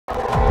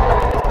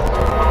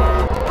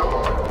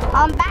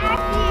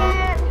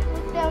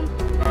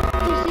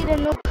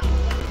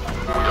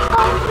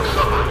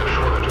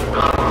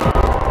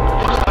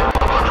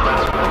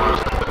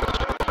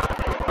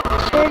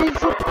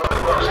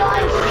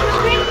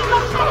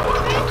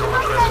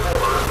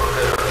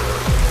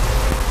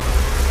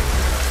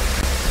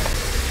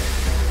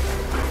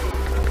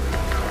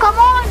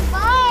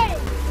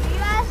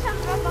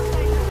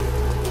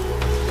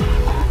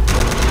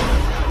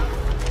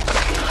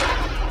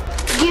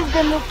leave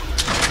the loop.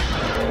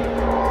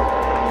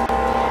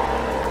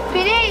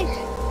 Finish!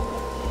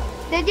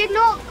 Did you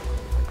look?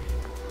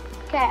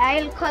 Okay,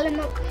 I'll call him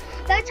up.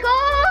 Let's go!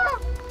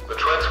 The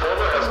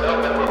transformer has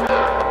now been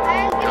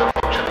repaired. You're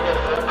functioning at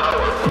full power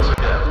once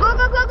again. Go,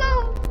 go, go, go!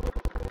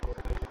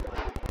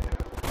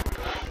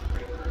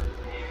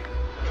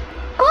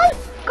 Call!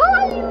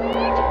 Call!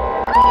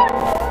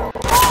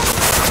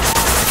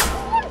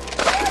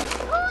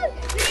 Call!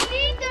 We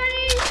need to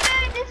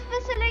restart this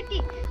facility.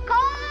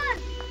 Call!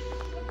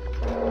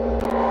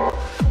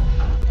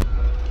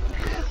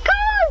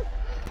 Call!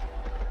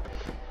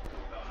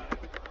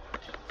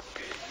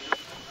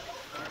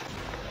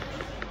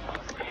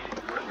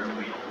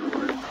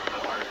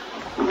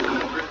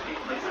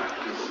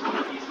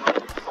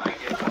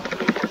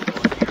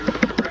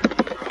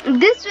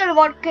 This will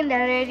work in the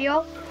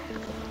radio.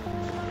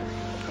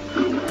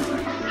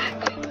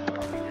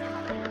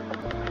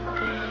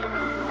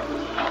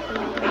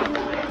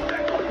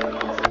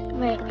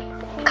 Wait.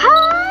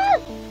 Call!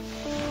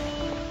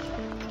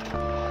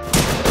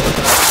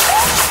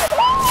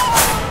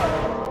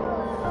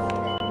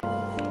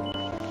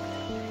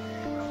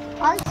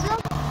 Also,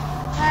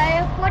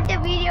 I put a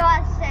video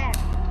as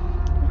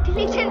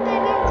intelligent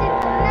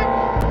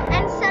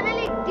and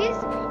suddenly this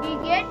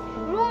idiot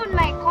ruined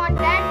my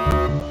content.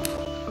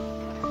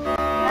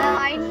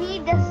 I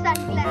need the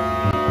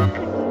sunglasses.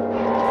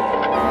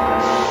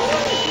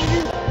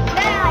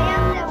 Where I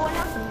am the one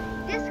of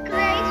this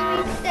crazy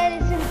monster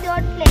is in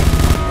third place.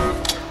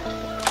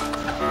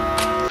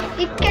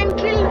 It can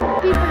kill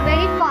people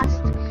very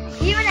fast.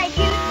 Even I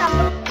killed some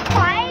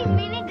 5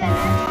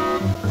 minigunners.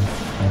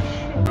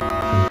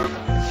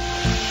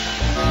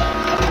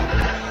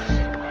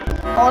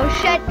 Oh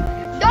shit!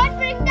 Don't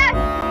bring that!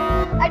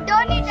 I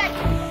don't need that!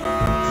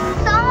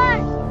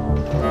 Someone!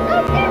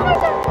 Don't take my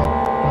gun!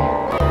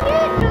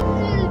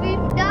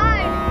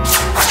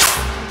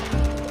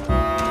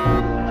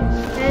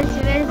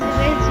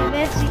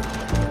 Mercy.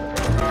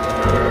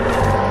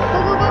 Go,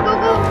 go, go, go,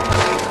 go.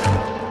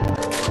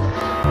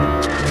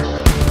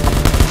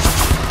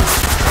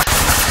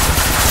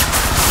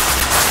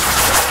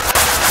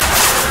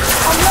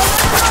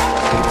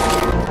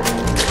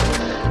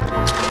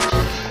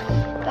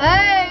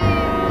 Hey,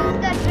 who's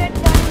that red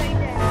dot right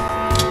there?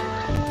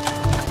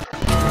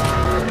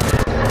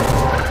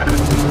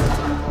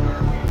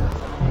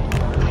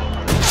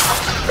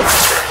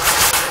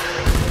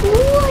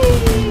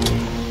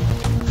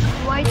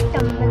 White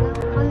tumbler.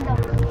 Hold on.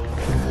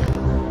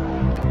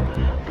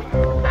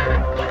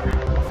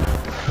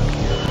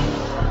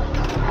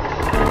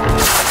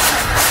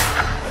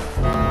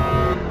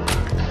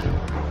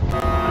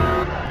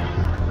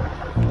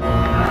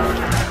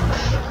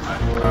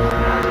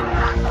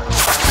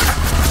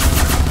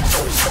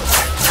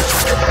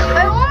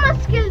 I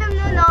almost killed him.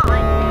 No.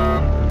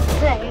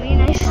 Very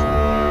nice.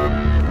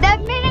 That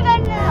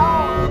minigun.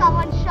 Oh,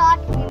 someone shot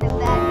me in the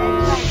back.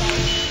 That's right.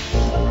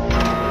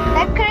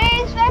 The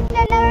crazy left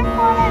and never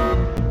fallen.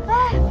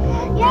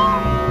 Yeah.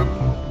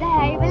 I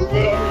will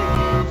win.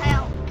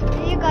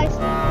 You guys.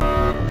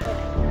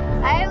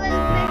 I will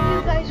make you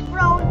guys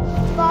proud.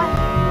 But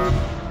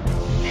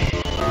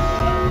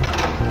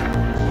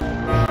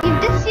if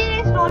this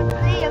series don't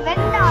play when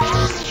the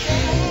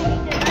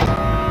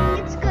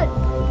it's good.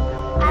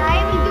 And I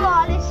will do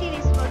all the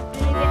series for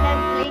when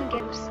I'm playing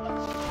games.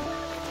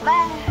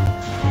 But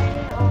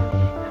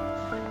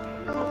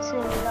it's a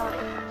lot.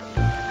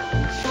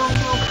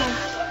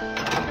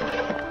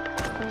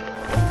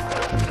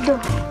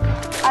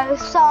 I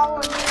saw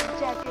one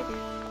jacket.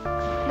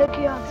 Look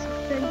here,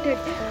 printed.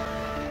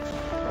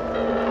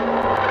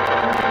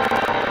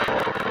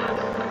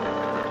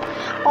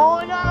 Oh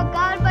no,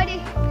 God, buddy.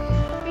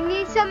 We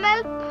need some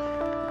help.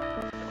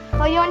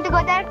 Oh, you want to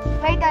go there?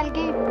 Wait, I'll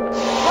give.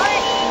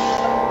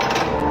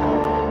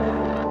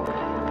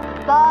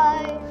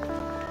 Bye.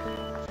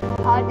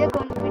 Are they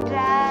going to be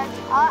dragged?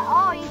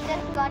 Oh, he's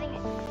just guarding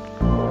it.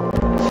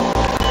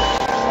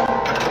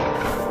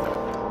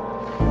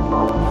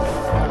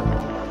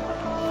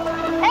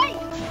 Hey!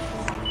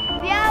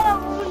 We have a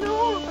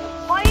voodoo.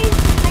 Why is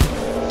the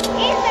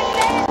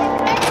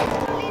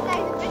really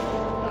nice bit.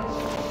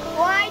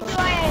 Why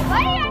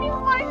are you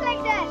going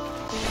like that?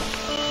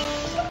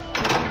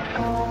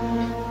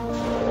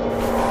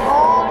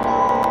 Oh no.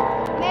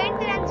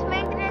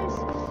 Maintenance.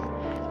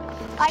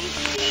 I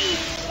see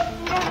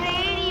the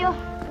radio.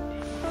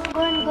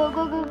 Go.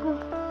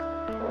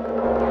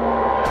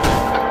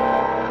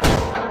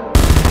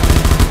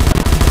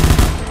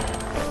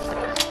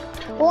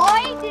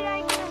 Why did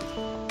I kill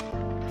him?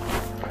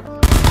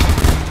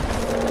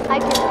 I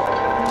killed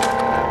him.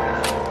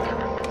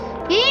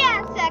 He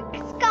has a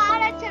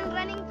scarlet and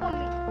running for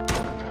me.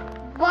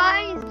 Why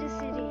is this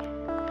city?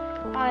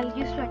 I'll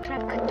use my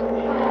truck to find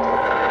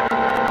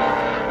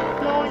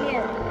no one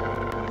here.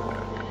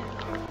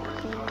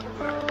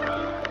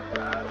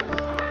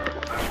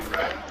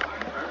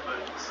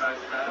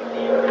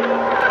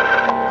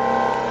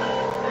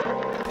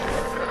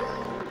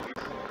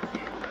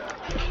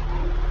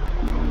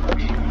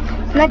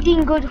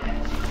 Nothing good.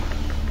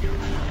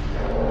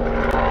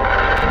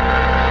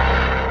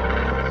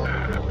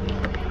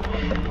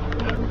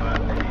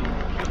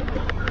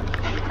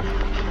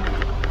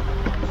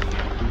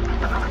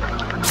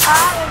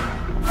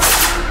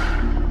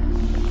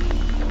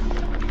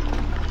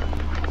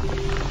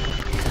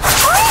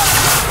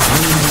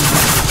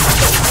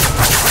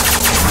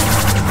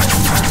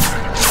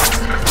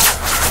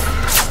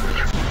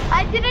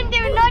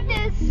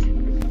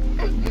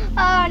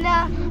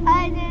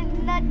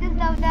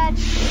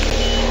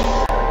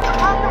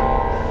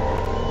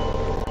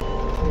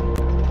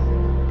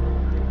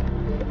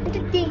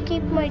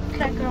 my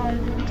tracker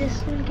on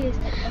just in case.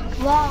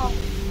 Wow.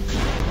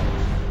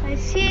 I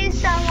see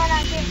someone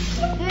again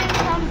doing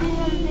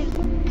something.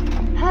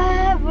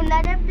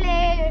 Another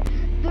player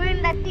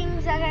doing the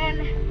things again.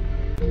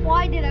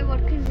 Why did I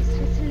work in this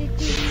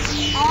facility?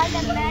 All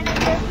the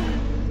managers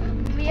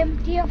in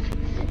VMTF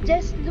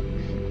just look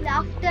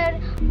after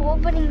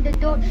opening the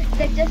door.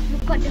 They just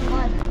look at the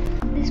wall.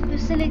 This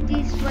facility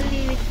is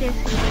fully with this.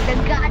 The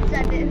guards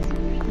are this.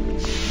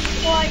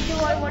 Why do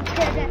I want a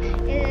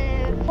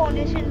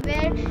foundation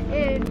where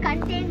it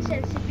contains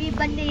SCP,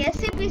 but the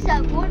SCPs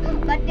are good,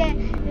 but the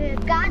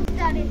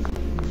guards are this.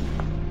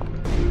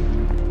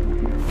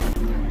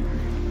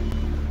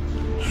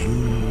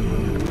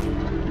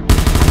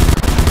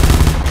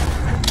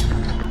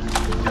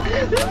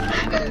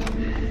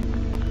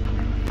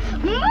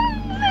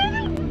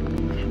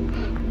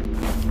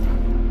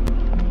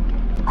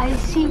 I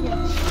see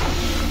them.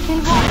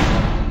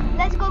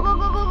 Let's go, go,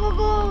 go, go, go,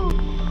 go.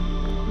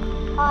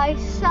 I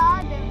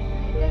saw them.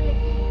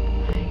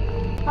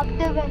 Up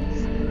the vents.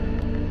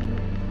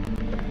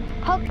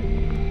 Okay.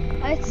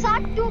 I saw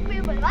two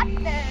people. What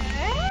the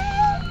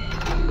hell?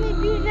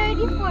 Maybe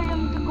ready for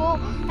them to go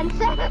and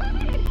that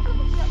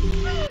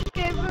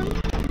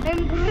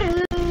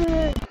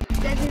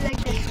is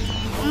like this.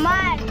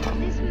 Man,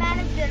 this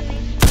manager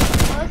needs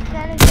first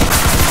manager.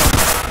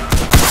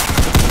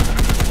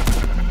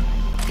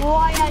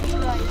 Why are you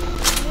guys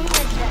doing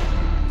like that?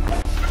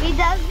 He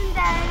doesn't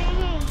have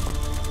anything.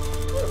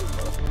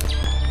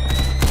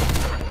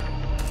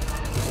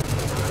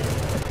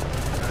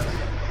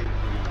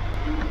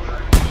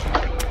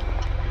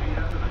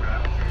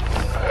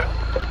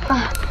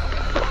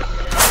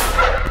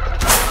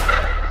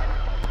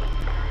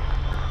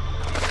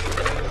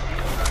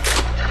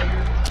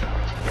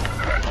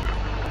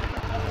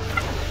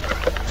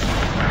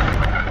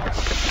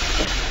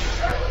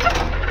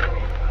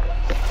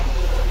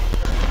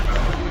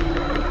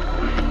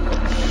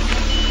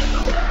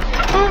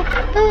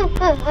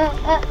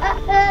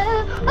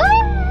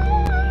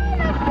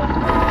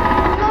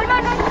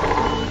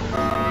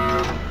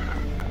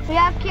 We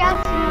have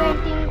chaos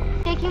inventing,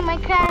 taking my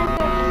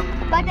character,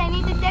 but I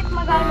need to take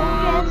my guard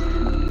first.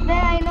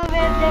 Then I know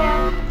where they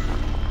are.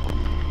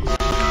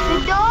 We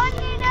don't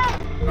need a.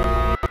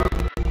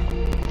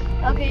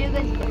 Okay, you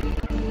guys go.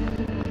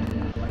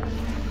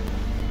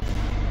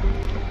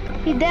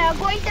 They are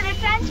going to the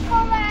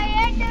transformer. I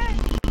entered.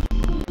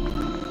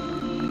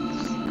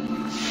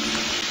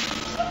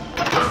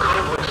 We're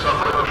currently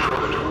suffering a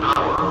shortage of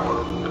power.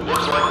 It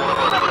looks like one of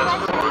our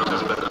transformers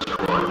has been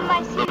destroyed.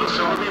 The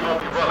facility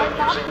won't be running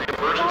using the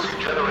emergency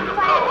generator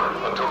power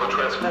until the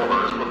transformer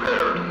is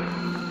repaired.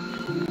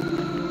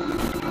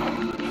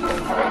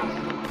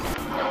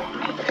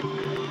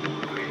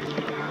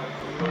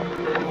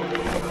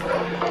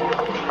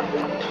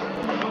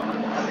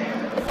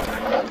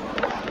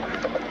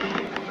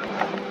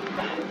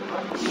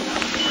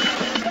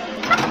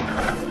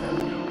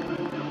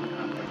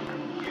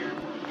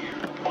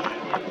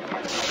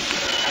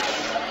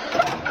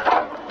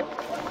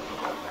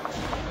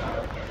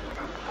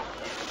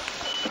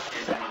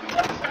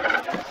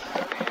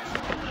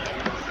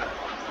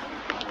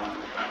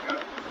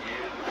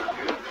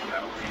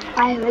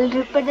 I will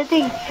repair the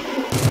thing.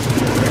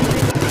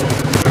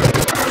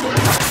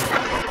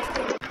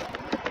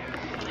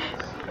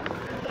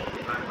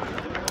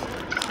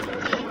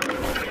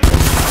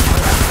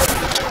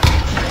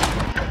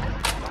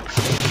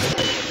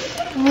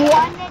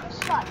 One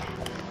headshot.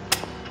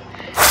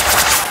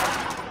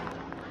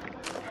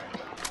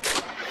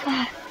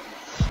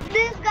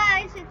 This guy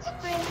is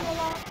spraying a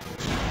lot.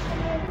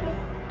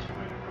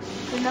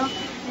 You know?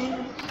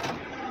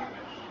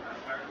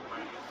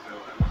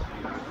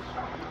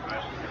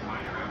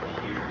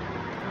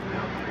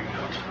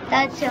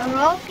 That's a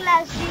raw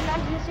class D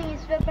not using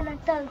his weapon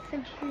at all,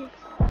 simply.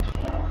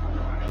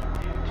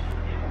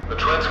 The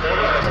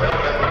transformer has now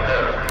been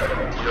repaired.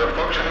 We are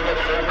functioning at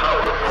full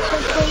power.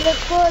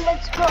 Let's go,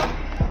 let's go.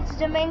 It's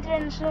the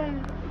maintenance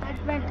room.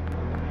 Advent.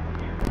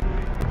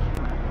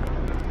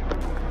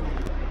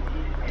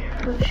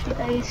 Oh shit,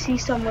 I see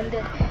someone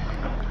there.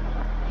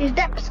 Is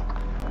that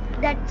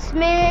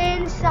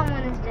means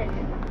someone is dead.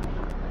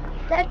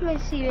 Let me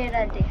see, where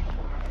are they?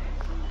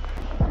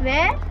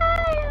 Where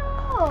are you?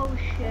 Oh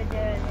shit,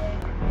 they're there.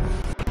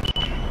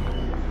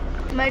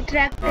 My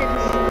tractor is...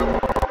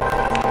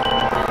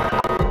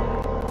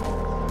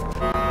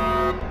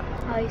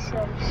 I see.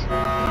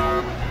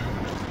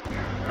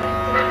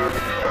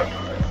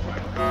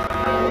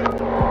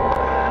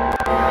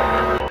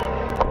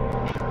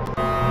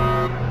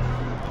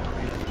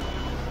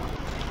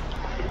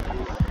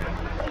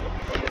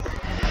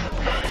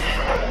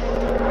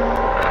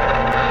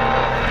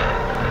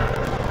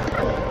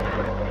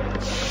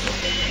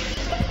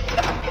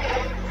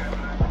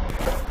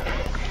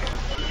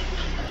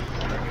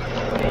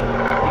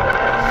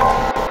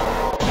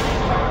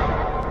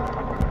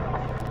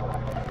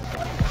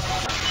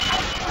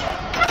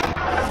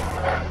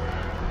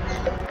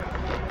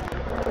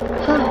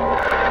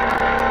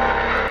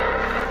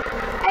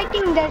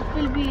 That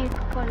will be it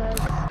for us.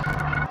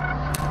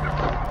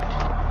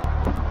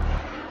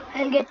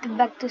 I'll get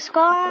back to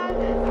school.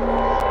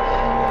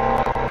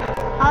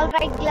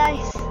 Alright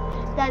guys,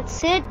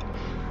 that's it.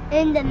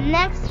 In the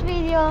next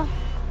video,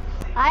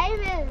 I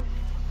will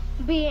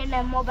be in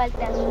a mobile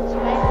test with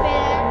my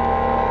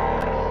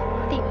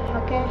favorite team,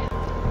 okay?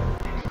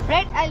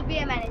 Right, I'll be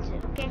a manager,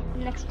 okay?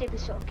 Next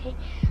episode, okay?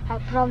 I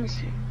promise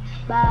you.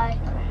 Bye.